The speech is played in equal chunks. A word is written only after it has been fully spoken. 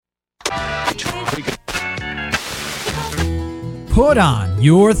Put on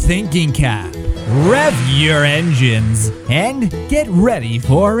your thinking cap, rev your engines, and get ready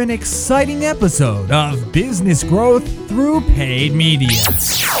for an exciting episode of Business Growth Through Paid Media.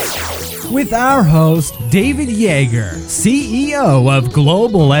 With our host, David Yeager, CEO of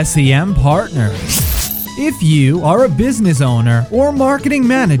Global SEM Partners. If you are a business owner or marketing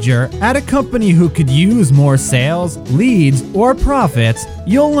manager at a company who could use more sales, leads, or profits,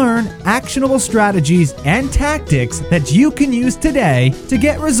 you'll learn actionable strategies and tactics that you can use today to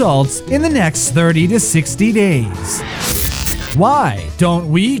get results in the next 30 to 60 days. Why don't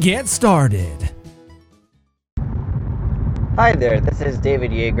we get started? Hi there, this is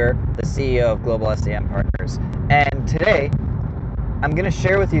David Yeager, the CEO of Global SEM Partners, and today I'm going to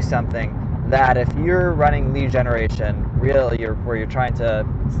share with you something that if you're running lead generation, where you're trying to,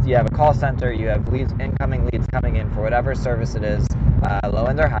 you have a call center, you have incoming leads coming in for whatever service it is, low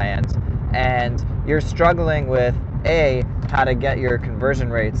end or high end, and you're struggling with how to get your conversion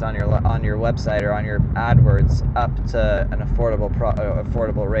rates on your website or on your AdWords up to an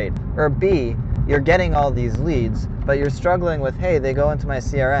affordable rate, or B, you're getting all these leads, but you're struggling with, they go into my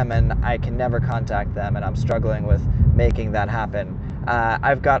CRM and I can never contact them, and I'm struggling with making that happen.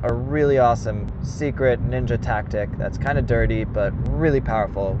 I've got a really awesome secret ninja tactic that's kind of dirty but really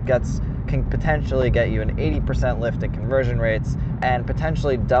powerful. Can potentially get you an 80% lift in conversion rates and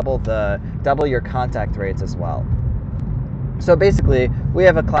potentially double your contact rates as well. So basically, we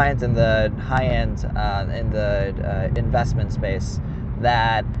have a client in the high-end, in the investment space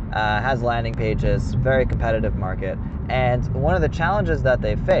that has landing pages, very competitive market, and one of the challenges that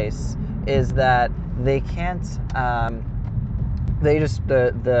they face is that they can't.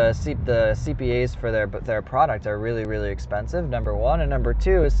 The CPAs for their product are really, really expensive, number one, and number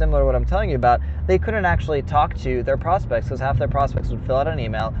two is similar to what I'm telling you about. They couldn't actually talk to their prospects because half their prospects would fill out an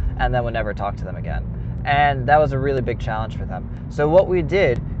email and then would never talk to them again. And that was a really big challenge for them. So what we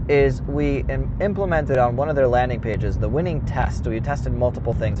did is we implemented on one of their landing pages the winning test. We tested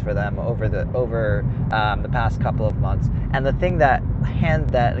multiple things for them over the past couple of months, and the thing that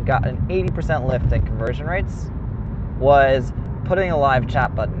got an 80% lift in conversion rates was putting a live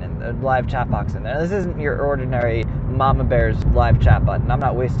chat button in, a live chat box in there. This isn't your ordinary Mama Bear's live chat button. I'm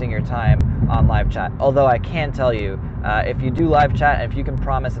not wasting your time on live chat. Although I can tell you, if you do live chat, and if you can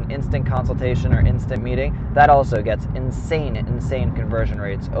promise an instant consultation or instant meeting, that also gets insane conversion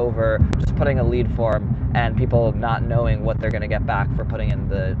rates over just putting a lead form and people not knowing what they're going to get back for putting in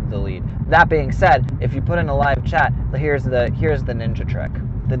the lead. That being said, if you put in a live chat, here's the ninja trick.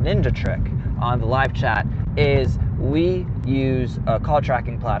 The ninja trick on the live chat is we use a call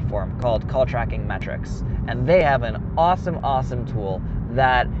tracking platform called Call Tracking Metrics, and they have an awesome tool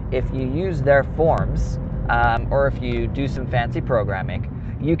that if you use their forms, or if you do some fancy programming,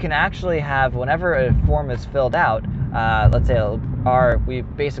 you can actually have, whenever a form is filled out, let's say we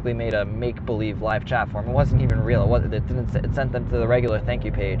basically made a make-believe live chat form. It wasn't even real. It sent them to the regular thank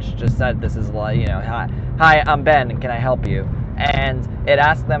you page. Just said, this is, hi, I'm Ben, and can I help you? And it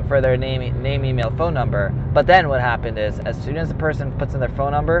asked them for their name, email, phone number. But then what happened is, as soon as the person puts in their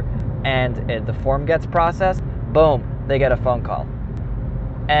phone number and the form gets processed, boom, they get a phone call.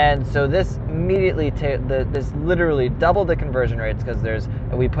 And so this immediately, this literally doubled the conversion rates because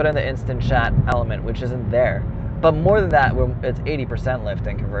we put in the instant chat element, which isn't there. But more than that, it's 80% lift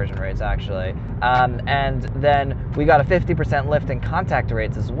in conversion rates, actually. And then we got a 50% lift in contact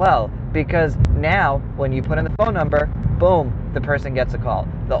rates as well, because now when you put in the phone number, boom, the person gets a call.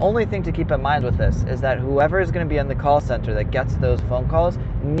 The only thing to keep in mind with this is that whoever is going to be in the call center that gets those phone calls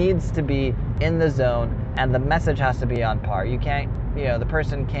needs to be in the zone, and the message has to be on par. You can't, the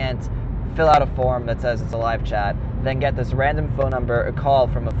person can't fill out a form that says it's a live chat, then get this random phone number, a call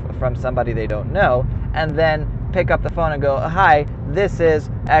from somebody they don't know, and then pick up the phone and go, hi, this is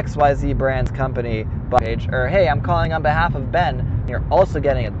XYZ Brands Company page, or hey, I'm calling on behalf of Ben. You're also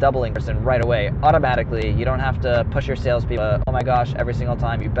getting a doubling person right away, automatically. You don't have to push your salespeople, oh my gosh, every single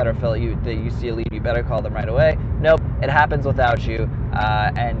time you better you see a lead, you better call them right away. Nope, it happens without you,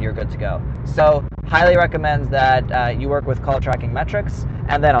 and you're good to go. So, highly recommend that you work with Call Tracking Metrics,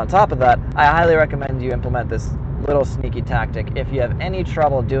 and then on top of that, I highly recommend you implement this little sneaky tactic. If you have any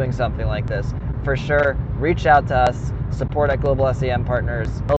trouble doing something like this, for sure, reach out to us, support at Global SEM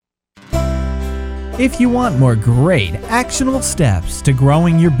Partners. If you want more great, actionable steps to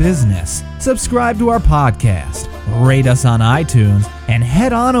growing your business, subscribe to our podcast, rate us on iTunes, and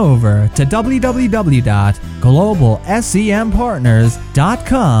head on over to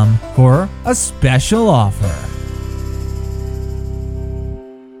www.globalsempartners.com for a special offer.